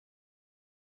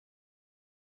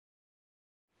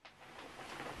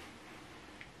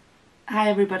Hi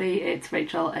everybody, it's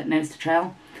Rachel at Nose to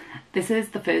Trail. This is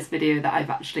the first video that I've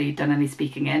actually done any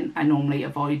speaking in. I normally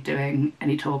avoid doing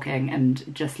any talking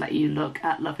and just let you look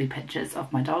at lovely pictures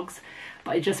of my dogs.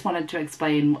 But I just wanted to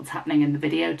explain what's happening in the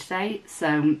video today.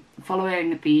 So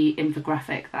following the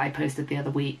infographic that I posted the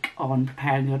other week on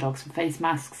preparing your dogs for face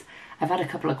masks, I've had a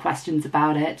couple of questions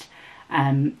about it.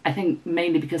 I think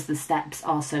mainly because the steps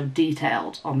are so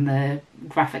detailed on the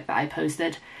graphic that I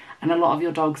posted, and a lot of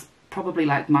your dogs, probably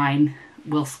like mine,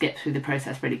 will skip through the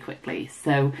process really quickly.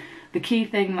 So the key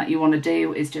thing that you want to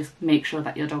do is just make sure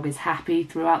that your dog is happy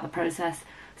throughout the process.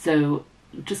 So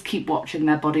just keep watching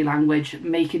their body language,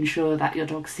 making sure that your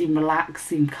dogs seem relaxed,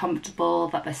 seem comfortable,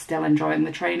 that they're still enjoying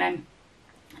the training.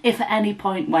 If at any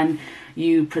point when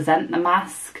you present the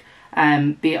mask,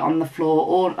 be it on the floor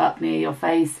or up near your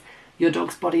face, your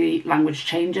dog's body language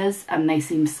changes and they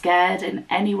seem scared in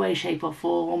any way, shape or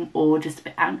form, or just a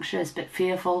bit anxious, a bit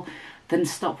fearful, then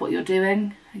stop what you're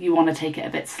doing. You want to take it a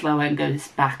bit slower and go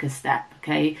back a step,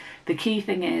 okay? The key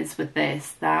thing is with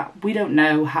this that we don't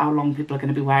know how long people are going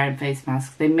to be wearing face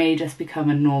masks. They may just become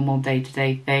a normal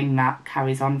day-to-day thing that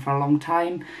carries on for a long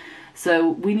time. So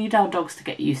we need our dogs to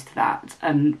get used to that,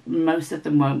 and most of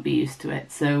them won't be used to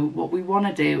it. So what we want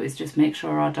to do is just make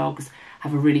sure our dogs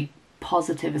have a really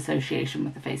positive association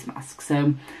with the face mask.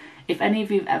 So if any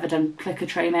of you have ever done clicker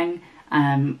training,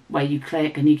 where you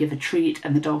click and you give a treat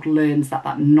and the dog learns that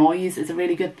that noise is a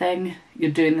really good thing,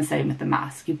 you're doing the same with the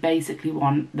mask. You basically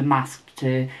want the mask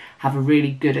to have a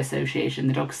really good association.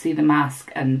 The dogs see the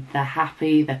mask and they're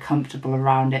happy, they're comfortable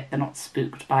around it, they're not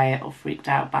spooked by it or freaked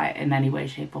out by it in any way,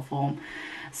 shape or form.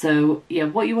 So yeah,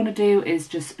 what you want to do is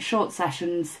just short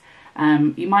sessions.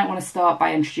 You might want to start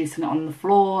by introducing it on the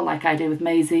floor like I do with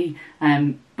Maisie,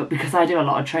 but because I do a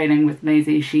lot of training with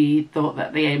Maisie, she thought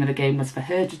that the aim of the game was for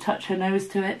her to touch her nose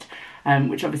to it,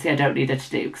 which obviously I don't need her to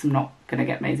do because I'm not going to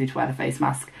get Maisie to wear the face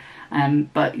mask.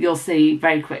 But you'll see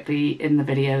very quickly in the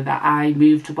video that I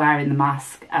moved to wearing the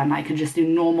mask and I can just do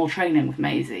normal training with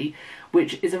Maisie,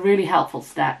 which is a really helpful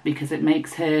step because it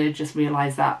makes her just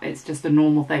realise that it's just a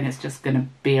normal thing, it's just going to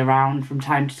be around from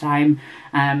time to time.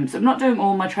 So I'm not doing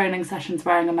all my training sessions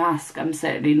wearing a mask. I'm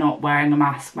certainly not wearing a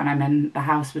mask when I'm in the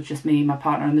house with just me, my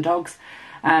partner and the dogs.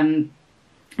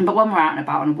 But when we're out and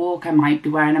about on a walk, I might be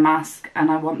wearing a mask and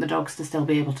I want the dogs to still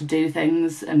be able to do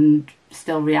things and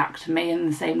still react to me in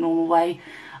the same normal way,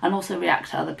 and also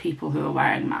react to other people who are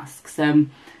wearing masks. So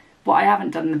what I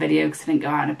haven't done in the video because I didn't go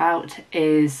out and about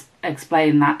is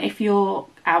explain that if you're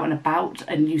out and about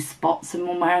and you spot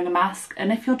someone wearing a mask,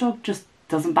 and if your dog just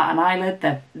doesn't bat an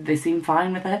eyelid, they seem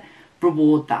fine with it,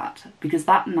 reward that, because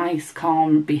that nice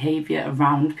calm behaviour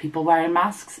around people wearing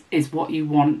masks is what you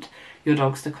want your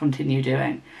dogs to continue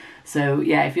doing. So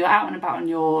yeah, if you're out and about on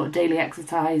your daily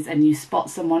exercise and you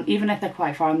spot someone, even if they're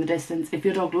quite far in the distance, if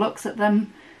your dog looks at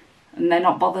them and they're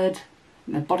not bothered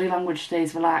and their body language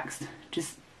stays relaxed,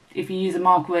 just if you use a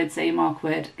mark word, say a mark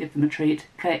word, give them a treat,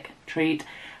 click, treat,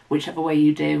 whichever way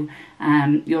you do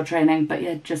your training. But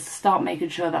yeah, just start making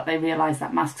sure that they realise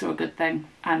that masks are a good thing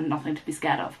and nothing to be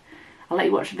scared of. I'll let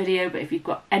you watch the video, but if you've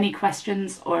got any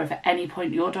questions or if at any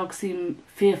point your dogs seem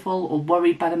fearful or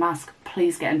worried by the mask,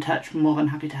 please get in touch. I'm more than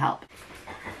happy to help.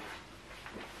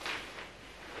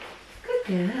 Good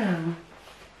girl.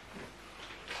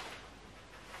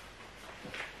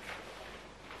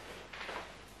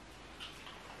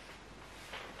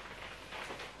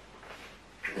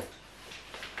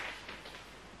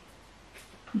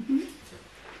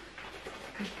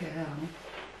 Good girl.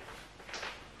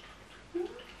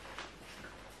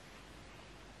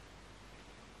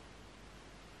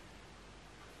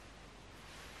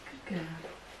 Good girl.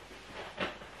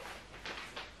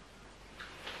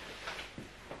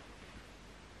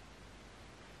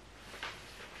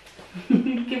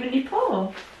 Giving you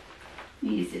paw.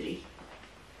 Easily.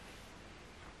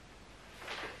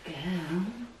 Good girl.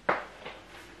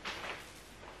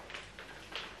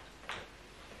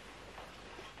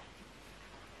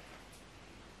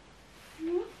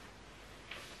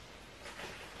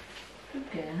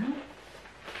 Good girl.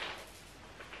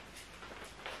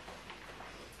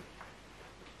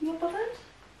 Not bothered?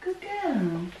 Good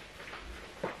girl.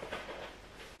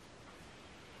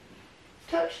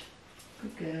 Touch.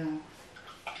 Good girl.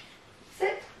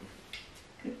 Sit.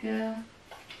 Good girl.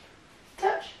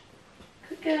 Touch.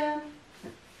 Good girl.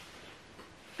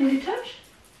 Maybe touch.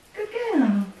 Good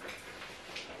girl.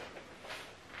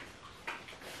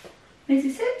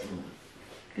 Maisie, sit.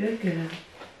 Good girl.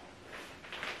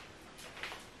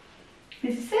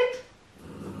 Maisie, sit.